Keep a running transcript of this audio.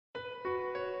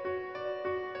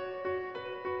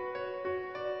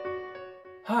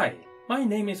Hi, my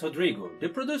name is Rodrigo, the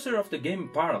producer of the game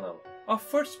Parallel, a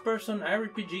first-person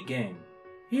RPG game.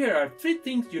 Here are 3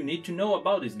 things you need to know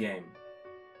about this game.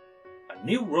 A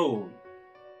new road.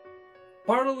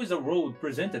 Parallel is a road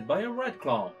presented by a red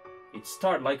clown. It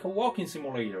starts like a walking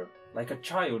simulator, like a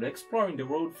child exploring the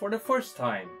road for the first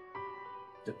time.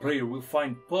 The player will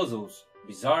find puzzles,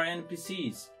 bizarre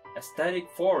NPCs, aesthetic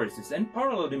forests and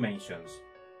parallel dimensions.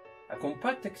 A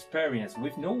compact experience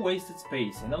with no wasted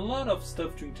space and a lot of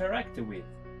stuff to interact with.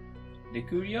 The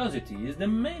curiosity is the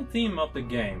main theme of the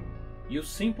game. You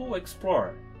simply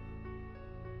explore.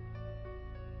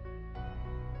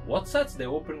 What sets the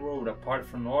open road apart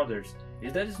from others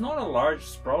is that it's not a large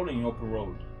sprawling open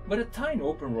road, but a tiny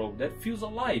open road that feels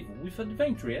alive with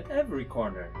adventure at every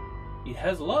corner. It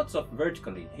has lots of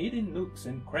vertically hidden nooks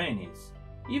and crannies,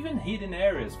 even hidden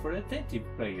areas for attentive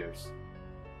players.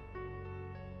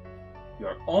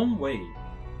 Your own way.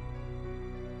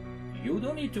 You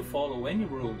don't need to follow any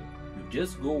road, you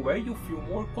just go where you feel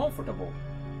more comfortable.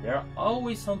 There are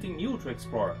always something new to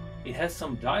explore. It has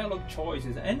some dialogue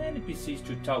choices and NPCs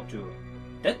to talk to.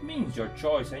 That means your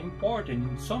choices are important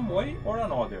in some way or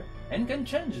another and can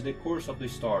change the course of the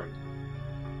story.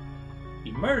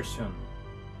 Immersion.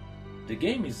 The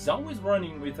game is always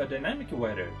running with a dynamic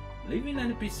weather. Living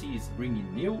NPCs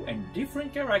bringing new and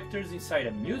different characters inside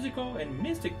a musical and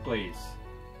mystic place.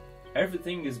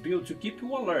 Everything is built to keep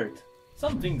you alert.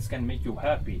 Some things can make you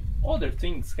happy, other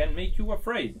things can make you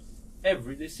afraid.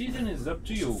 Every decision is up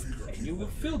to you, and you will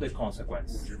feel the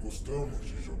consequence.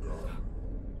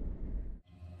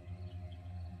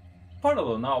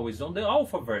 Parallel now is on the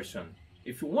alpha version.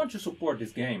 If you want to support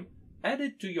this game, add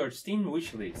it to your Steam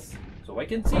wishlist, so I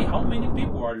can see how many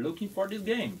people are looking for this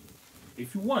game.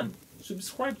 If you want,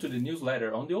 subscribe to the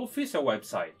newsletter on the official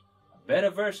website. A beta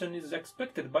version is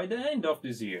expected by the end of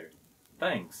this year.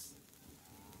 Thanks.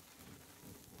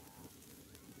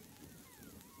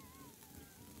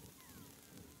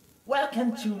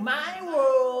 Welcome to my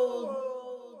world!